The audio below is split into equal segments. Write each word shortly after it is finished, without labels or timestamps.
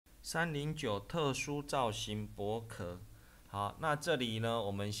309特殊造型薄壳。好，那这里呢，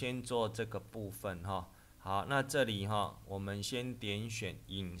我们先做这个部分哈。好，那这里哈，我们先点选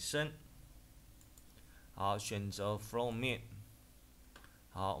引申。好，选择 From 面。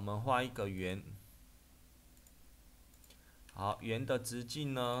好，我们画一个圆。好，圆的直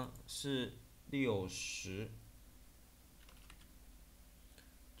径呢是60，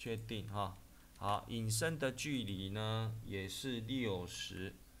确定哈。好，引申的距离呢也是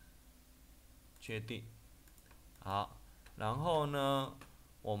60，确定。好，然后呢，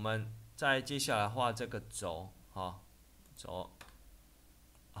我们再接下来画这个轴，哈，轴。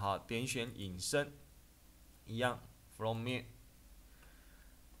好，点选引申，一样 From 面。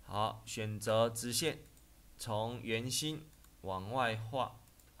好，选择直线，从圆心往外画。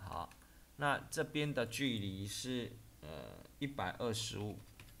好，那这边的距离是125，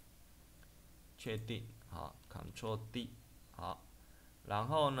确定。好 ，Ctrl D。好，然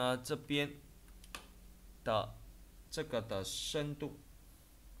后呢，这边的这个的深度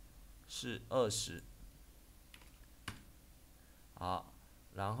是20。好，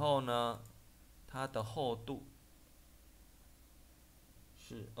然后呢，它的厚度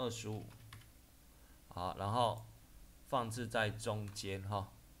是25。好，然后放置在中间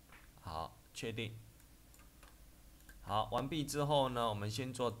哈。好，确定。好，完毕之后呢，我们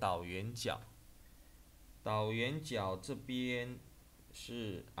先做导圆角。导圆角这边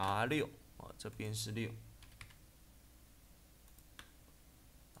是 R6，这边是6。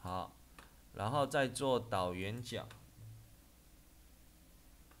好，然后再做导圆角，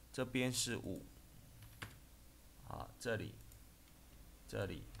这边是5。好，这里，这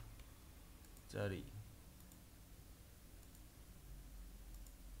里，这里。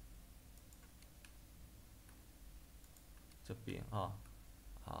这边啊，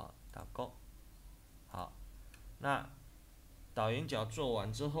好，打勾。好，那导圆角做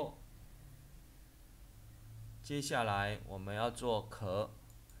完之后，接下来我们要做壳，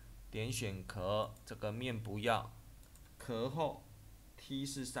点选壳，这个面不要，壳厚 T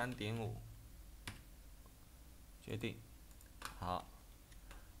是3.5，确定。好，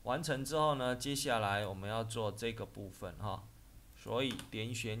完成之后呢，接下来我们要做这个部分哈，所以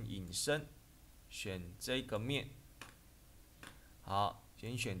点选引申，选这个面。好，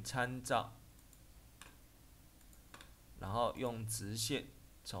点选参照，然后用直线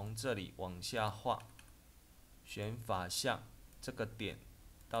从这里往下画，选法向，这个点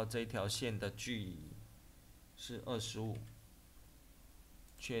到这条线的距离是25，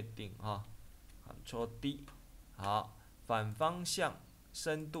确定哈。Ctrl D。好，反方向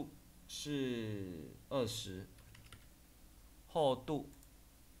深度是20，厚度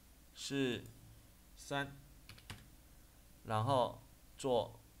是3。然后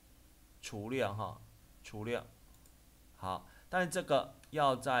做除量哈，除量。好，但是这个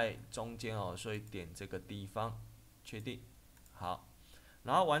要在中间哦，所以点这个地方，确定。好，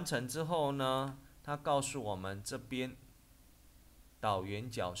然后完成之后呢，它告诉我们这边导圆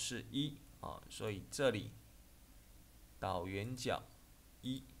角是1啊，所以这里导圆角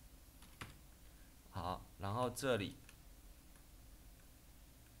1。好，然后这里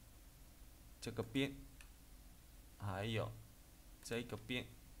这个边。还有这个边，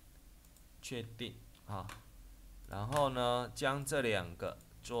确定啊。然后呢，将这2个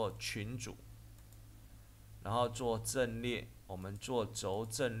做群组，然后做阵列，我们做轴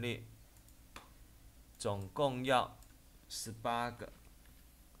阵列，总共要18个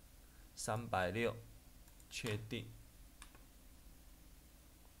，360，确定。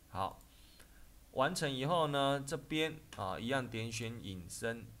好，完成以后呢，这边啊一样点选引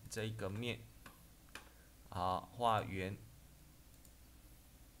申这个面。好，画圆，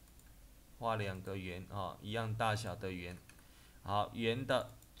画2个圆啊，一样大小的圆。好，圆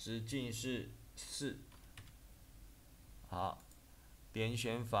的直径是4。好，点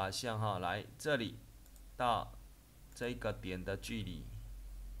选法向哈，来这里到这个点的距离，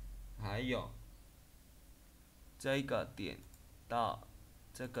还有这个点到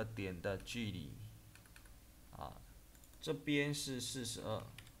这个点的距离，啊，这边是42。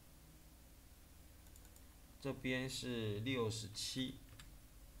这边是67，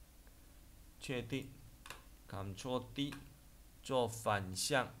确定。Ctrl D， 做反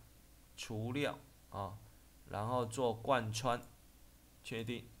向除料啊，然后做贯穿，确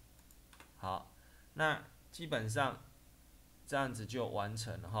定。好，那基本上这样子就完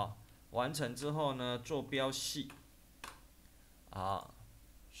成了哈。完成之后呢，坐标系，好，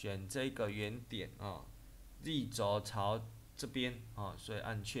选这个原点啊 ，Z 轴朝这边啊，所以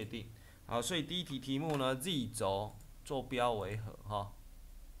按确定。好，所以第一题题目呢 ，Z 轴坐标为何？哈，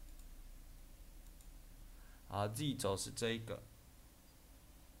好 ，Z 轴是这一个。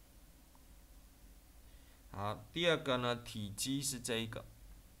好，第二个呢，体积是这一个。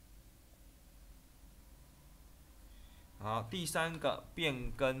好，第三个变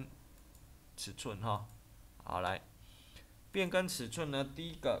更尺寸哈。好，来变更尺寸呢，第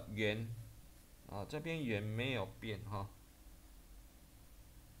一个圆，啊这边圆没有变哈。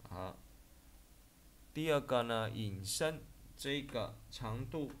好，第二个呢，引申这个长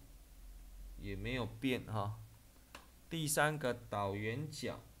度也没有变哈。第三个导圆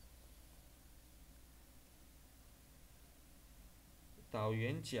角。导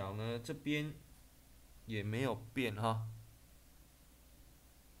圆角呢，这边也没有变哈，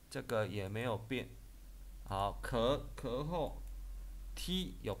这个也没有变。好，壳后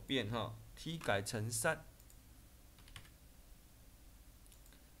T 有变哈 ，T 改成3。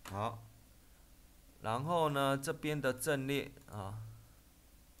好，然后呢，这边的阵列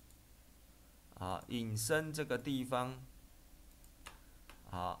引申这个地方，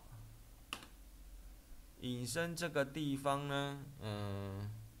好。引申这个地方呢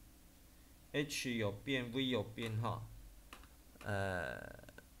，H 有变 ，V 有变哈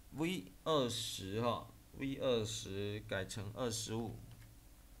，V 20哈 ，V 20改成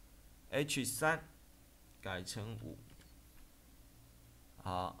25，H 3改成5，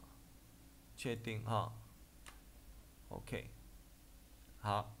好，确定哈 ，OK，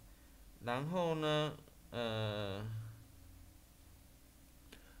 好，然后呢，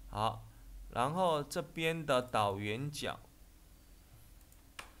好。然后这边的导圆角，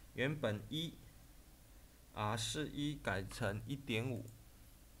原本1，R41改成1.5，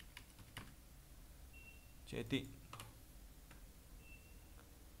确定。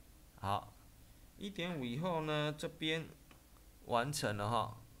好，1.5以后呢，这边完成了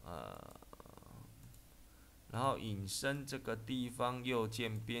哈，然后引申这个地方右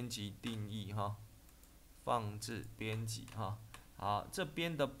键编辑定义哈，放置编辑哈。好，这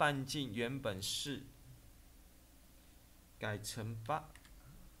边的半径原本是改成8，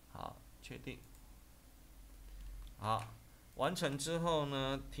好，确定。好，完成之后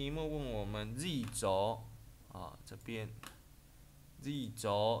呢，题目问我们 Z 轴这边 Z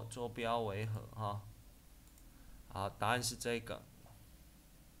轴坐标为何哈？好，答案是这个。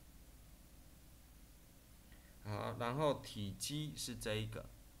好，然后体积是这一个。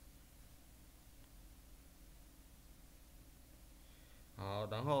好，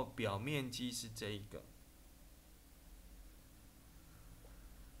然后表面积是这一个。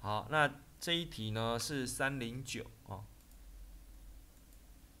好，那这一题呢是309哦。